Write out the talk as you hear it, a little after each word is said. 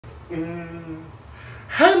Mm.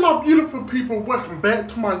 Hey my beautiful people, welcome back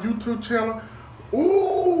to my YouTube channel.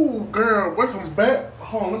 Ooh, girl, welcome back.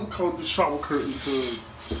 Hold on, let me close the shower curtain because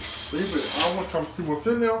baby, I want y'all to see what's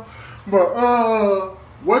in there. But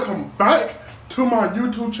welcome back to my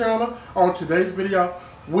YouTube channel. On today's video,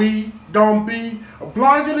 we gonna be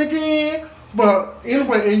vlogging again. But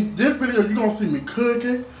anyway, in this video, you're gonna see me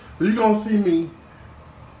cooking. You're gonna see me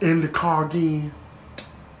in the car again.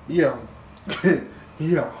 Yeah.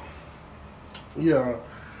 Yeah. Yeah.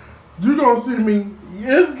 You gonna see me,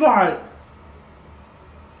 it's like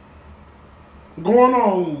going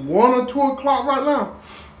on 1 or 2 o'clock right now.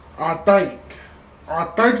 I think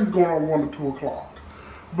it's going on 1 or 2 o'clock.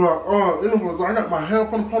 But anyways, I got my hair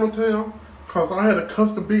up in a ponytail because I had to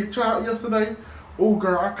cuss the bitch out yesterday. Oh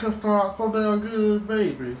girl, I cussed her out so damn good,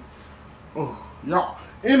 baby. Oh, y'all.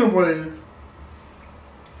 Anyways,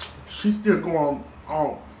 she's still going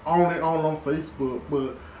on Facebook,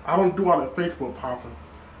 but I don't do all that Facebook popping.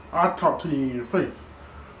 I talk to you in your face.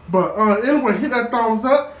 But anyway, hit that thumbs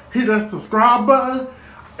up, hit that subscribe button.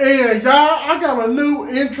 And y'all, I got a new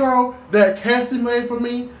intro that Cassie made for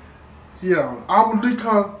me. Yeah, I will link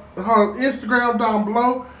her Instagram down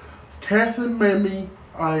below. Cassie made me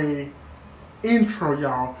a intro,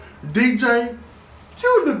 y'all. DJ,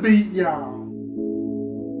 cue the beat, y'all.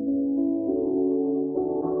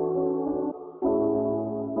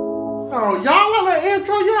 So y'all like that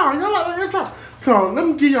intro, y'all like that intro. So let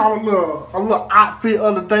me give y'all a little outfit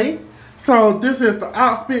of the day. So this is the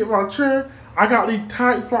outfit right here. I got these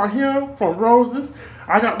tights right here from Roses.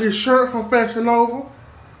 I got this shirt from Fashion Nova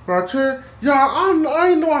right here. Y'all, I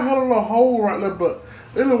didn't know I had a little hole right there, but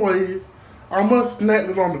anyways, I must snapped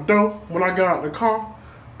it on the door when I got out the car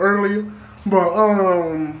earlier. But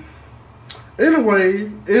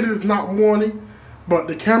anyways, it is not morning, but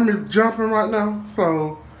the camera is jumping right now,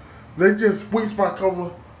 so they just switched back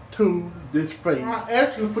over to this face. I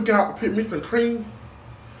actually forgot to put me some cream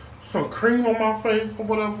on my face or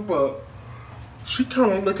whatever, but she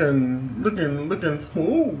kind of looking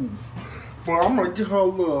smooth. But I'm gonna give her a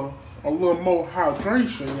little more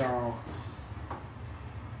hydration, y'all.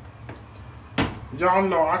 Y'all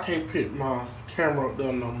know I can't put my camera up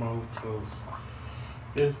there no more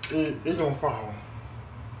because it gonna fall.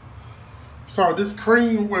 So this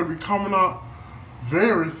cream will be coming out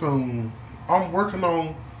very soon.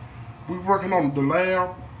 We working on the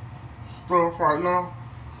lab stuff right now.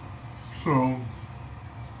 So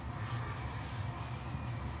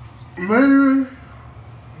maybe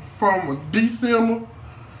from December,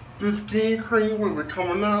 this skin cream will be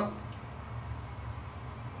coming out.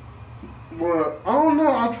 But I don't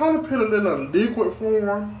know, I'm trying to put it in a liquid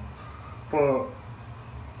form, but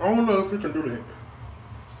I don't know if we can do that.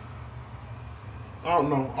 I don't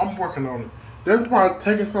know, I'm working on it. That's why it's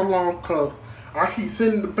taking so long, because I keep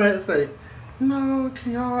sending the back say, no,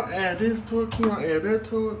 can y'all add this to it? Can y'all add that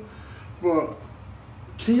to it? But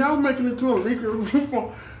can y'all make it into a liquid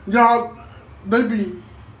form? Y'all, I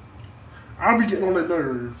be getting on their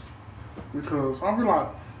nerves. Because I'll be like,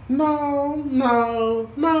 no.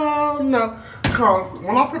 Because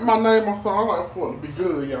when I put my name on something, I like for it to be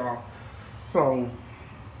good, y'all. So,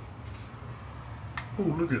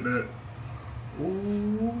 ooh, look at that.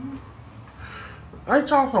 Ooh. Ain't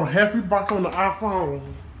y'all so happy back on the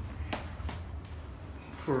iPhone?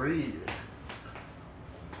 For real.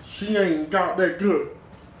 She ain't got that good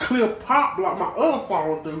clear pop like my other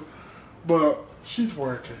phone do, but she's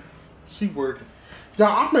working. Y'all,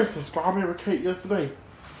 I made some strawberry cake yesterday,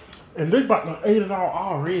 and they about to eat it all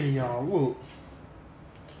already, y'all. Look.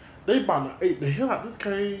 They about to eat the hell out of this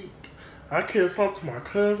cake. I carried some to my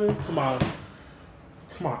cousin, to my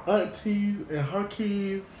aunties and her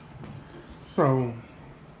kids. So,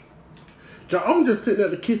 y'all, I'm just sitting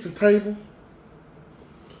at the kitchen table.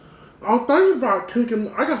 I'm thinking about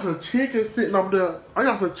cooking. I got some chicken sitting over there.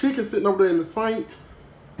 In the sink.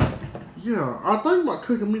 Yeah, I think about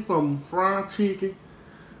cooking me some fried chicken.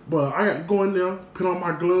 But I got to go in there, put on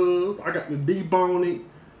my gloves. I got to debone it.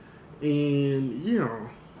 And, yeah.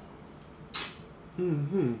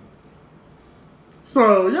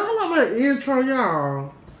 So, y'all like that intro,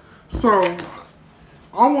 y'all. So,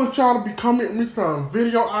 I want y'all to be commenting me some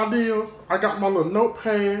video ideas. I got my little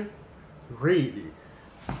notepad ready.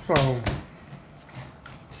 So,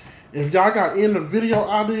 if y'all got any video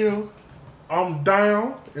ideas, I'm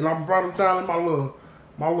down, and I'm writing down in my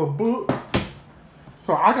little book.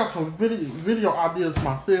 So I got some video ideas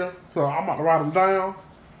myself, so I'm about to write them down.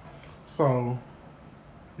 So,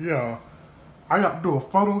 yeah, I got to do a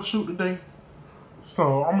photo shoot today.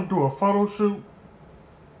 So I'm gonna do a photo shoot.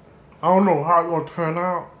 I don't know how it's gonna turn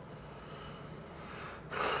out,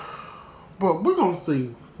 but we're gonna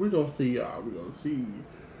see. We gonna see y'all. We gonna see.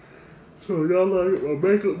 So y'all like my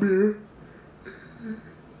makeup mirror.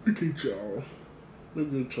 Look at y'all. Look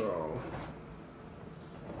at y'all.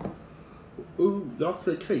 Ooh, y'all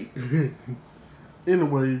say cake.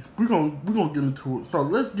 Anyways, we gonna get into it. So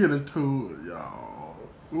let's get into it, y'all.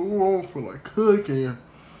 Ooh, I don't feel like cooking.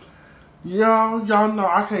 Y'all know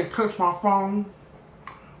I can't touch my phone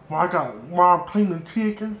while I'm cleaning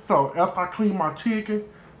chicken. So after I clean my chicken,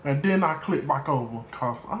 and then I click back over,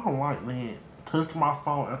 cause I don't like that. Touch my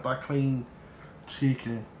phone after I clean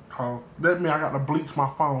chicken, cause that means I got to bleach my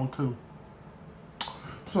phone too.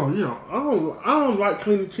 So yeah, I don't like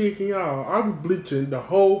cleaning chicken, y'all. I be bleaching the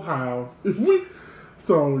whole house.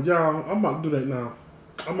 So y'all, I'm about to do that now.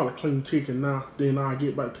 I'm about to clean chicken now. Then I'll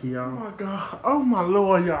get back to y'all. Oh my God, oh my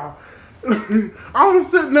Lord, y'all. I was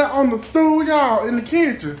sitting there on the stool, y'all, in the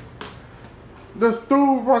kitchen. The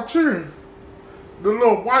stool right here. The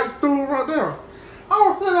little white stool right there. I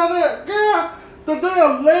was sitting there, girl,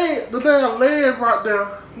 the damn leg right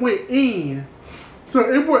there went in. So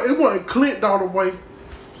it wasn't clipped all the way.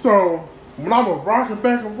 So when I was rocking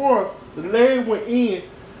back and forth, the leg went in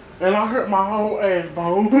and I hurt my whole ass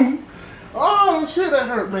bone. Oh, the shit that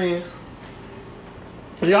hurt, man.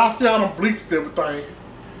 Y'all see I done bleached everything.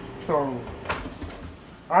 So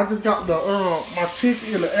I just got the my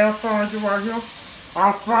chicken in the air fryer right here.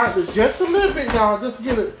 I fried it just a little bit, y'all, just to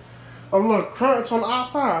get it a little crunch on the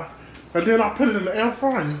outside. And then I put it in the air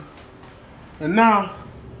fryer. And now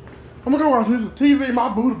I'm gonna go watch this TV. My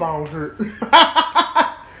booty bones hurt.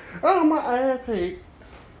 Oh, my ass hurt.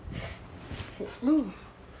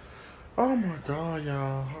 Oh my God,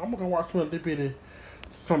 y'all. I'm gonna watch a little bit of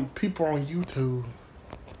some people on YouTube.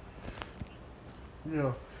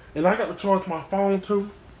 Yeah. And I got to charge my phone too.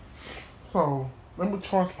 So let me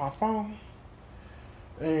charge my phone.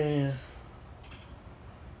 And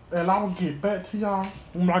I will get back to y'all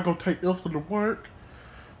when I go take Elsa to work.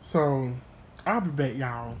 So I'll be back,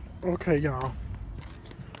 y'all. Okay, y'all.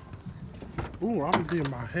 Ooh, I'm doing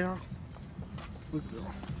my hair. Look at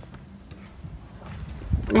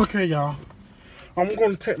y'all. Okay, y'all. I'm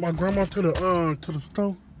gonna take my grandma to the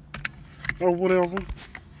store or whatever.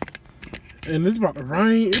 And it's about to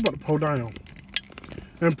rain. It's about to pour down.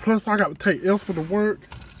 And plus, I got to take Elsa to work.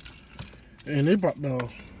 And it about to.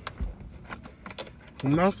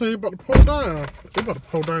 When I say it about to pour down, it about to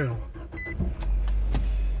pour down.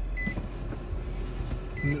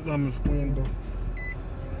 Look down this window.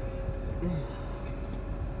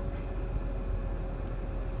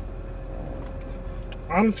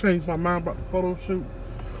 I done changed my mind about the photo shoot.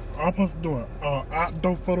 I'm supposed to do an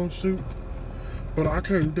outdoor photo shoot, but I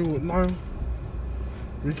can't do it now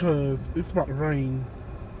because it's about to rain.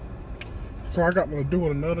 So I got to do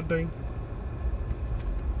it another day.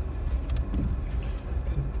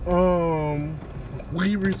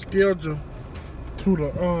 We rescheduled to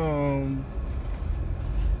the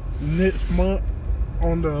next month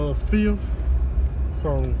on the 5th.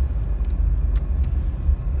 So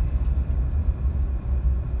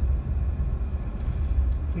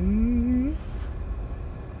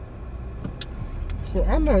so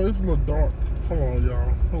I know it's a little dark. Hold on,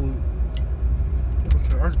 y'all. Hold on.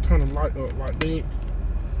 Okay, I can turn the light up like that.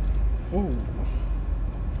 Ooh.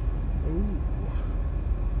 Ooh.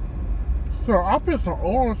 So I put some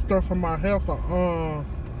oil and stuff in my hair, some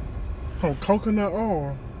coconut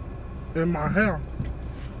oil in my hair.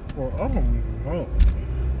 Well, I don't know.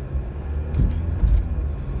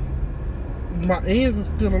 My ends are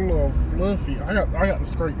still a little fluffy. I got to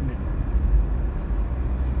straighten it.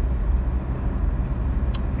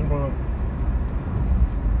 But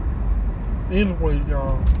anyways,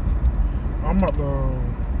 y'all, I'm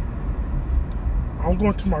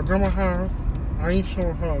going to my grandma's house. I ain't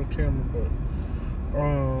showing her on camera, but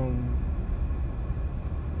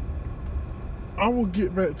I will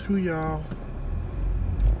get back to y'all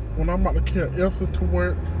when I'm about to carry Elsa to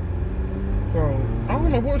work. So I don't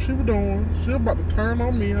know what she was doing. She about to turn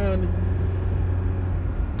on me, honey.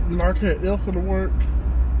 When I carry Elsa to work.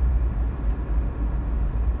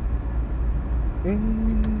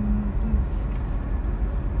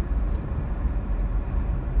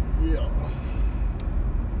 Yeah.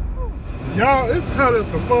 Y'all, it's hot as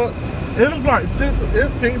the fuck. It's like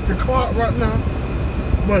 6 o'clock right now.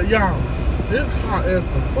 But y'all, it's hot as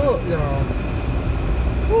the fuck, y'all.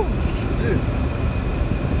 Oh shit.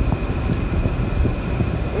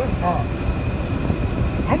 It's hot.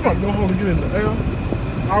 I'm about to go home to get in the air.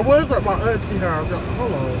 I was at my auntie house.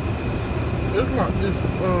 Hold on. It's like this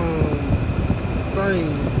thing.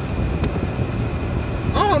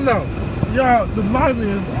 I don't know. Y'all, the lighting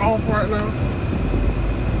is off right now.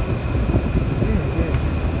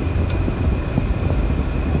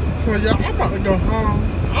 So y'all, I'm about to go home.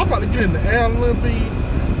 I'm about to get in the air a little bit.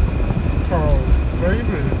 Cause,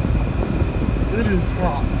 baby, it is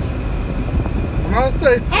hot. When I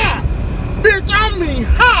say hot, bitch, I mean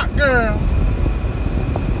hot, girl.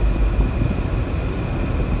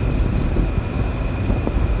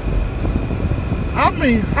 I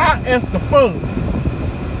mean hot as the fuck.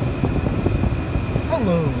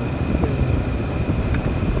 Hello.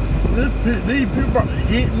 These people about to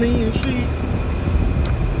hit me and shit.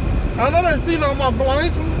 I know they seen all my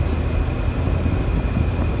blankets.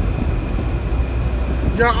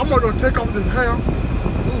 Yeah, I'm not gonna take off this hair.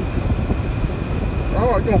 I'm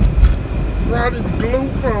not gonna fry this glue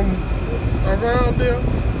from around there.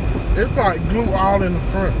 It's like glue all in the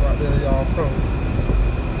front right there, y'all. So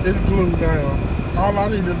it's glued down. All I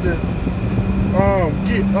need is this.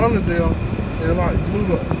 Get under there and like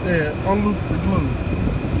glue and unloose the glue.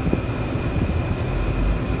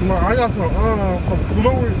 No, I got some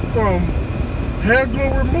glue, some hair glue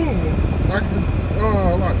remover. I can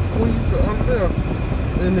just like squeeze the under there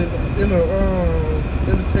and then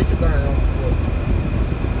it'll take it down. But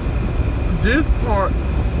this part,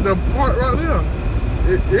 the part right there,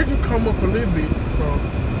 it can come up a little bit. So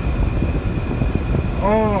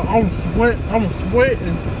I'm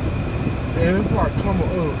sweating and it's like coming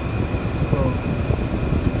up. So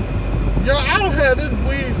yeah, I done had this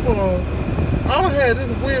wig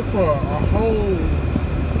for a whole,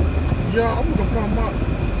 yeah, I'm gonna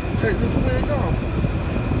take this wig off.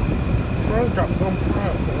 First got them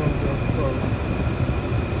pride for under, so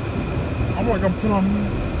I'm not gonna put on,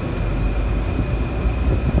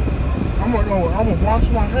 I'm gonna wash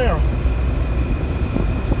my hair.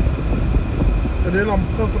 And then I'm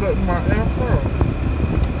puffing up my afro.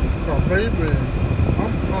 So baby,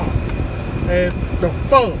 I'm hot as the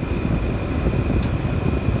fuck.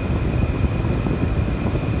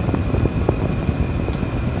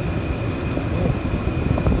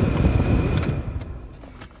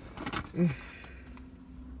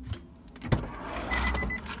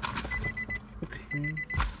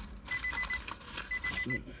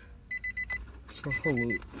 So hold up.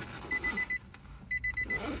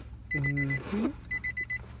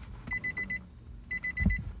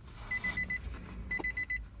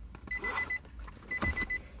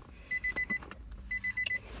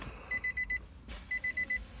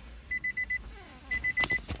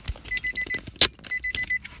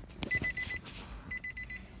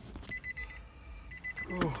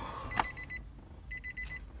 Oh.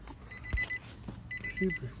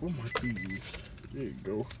 Where my keys? There you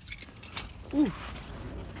go. Ooh.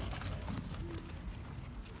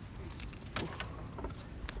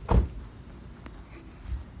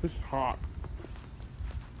 It's hot.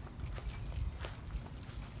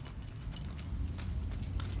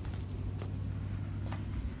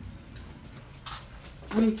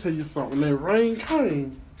 Let me tell you something. That rain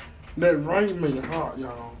came. That rain made it hot,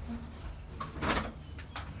 y'all.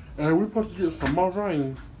 And we're supposed to get some more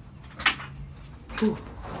rain. Ooh.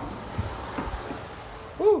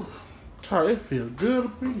 Ooh. God, it feels good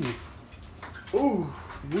up in here. Ooh,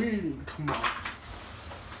 we come on.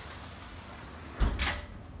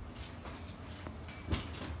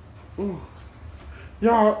 Ooh.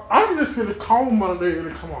 Y'all, I can just feel the comb under there and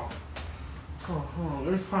it come on. Hold on,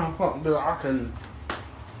 let me find something that I can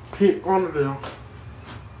hit under there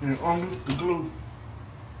and unloose the glue.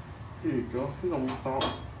 Here you go. Here gonna be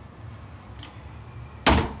something.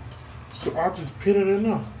 So I just put it in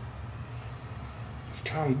there.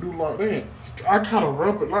 Kind of do like that. I kind of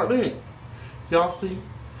rub it like that. Y'all see?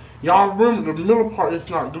 Y'all remember the middle part is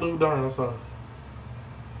not glued down, so.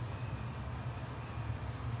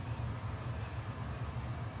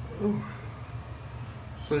 Ooh.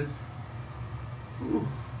 See? Ooh.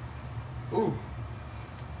 Ooh.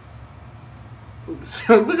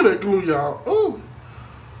 Look at that glue, y'all. Ooh.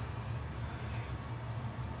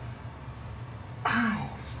 Ow,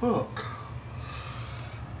 fuck.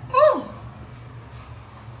 Ooh.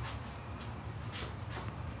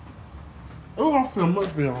 Oh, I feel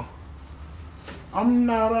much better. I'm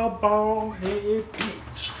not a bald head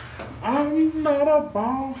bitch. I'm not a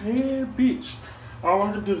bald head bitch. All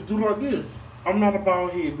I can just do like this. I'm not a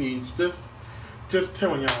bald head bitch. Just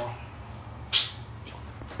telling y'all.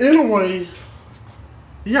 Anyway,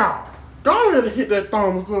 y'all, go ahead and hit that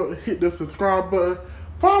thumbs up, hit the subscribe button.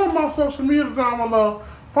 Follow my social media down below.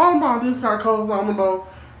 Follow my Discord codes down below.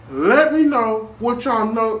 Let me know what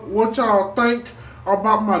y'all think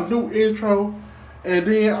about my new intro, and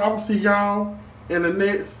then I will see y'all in the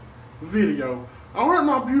next video. Alright,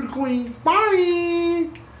 my beauty queens, bye.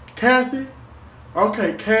 Cassie,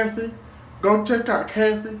 okay, Cassie, go check out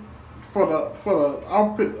Cassie for the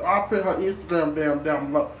I'll put her Instagram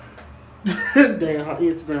down below. Damn, her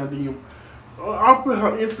Instagram DM. I'll put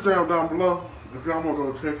her Instagram down below if y'all want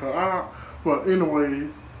to go check her out. But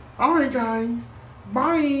anyways, alright guys.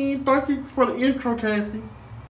 Bye. Thank you for the intro, Cassie.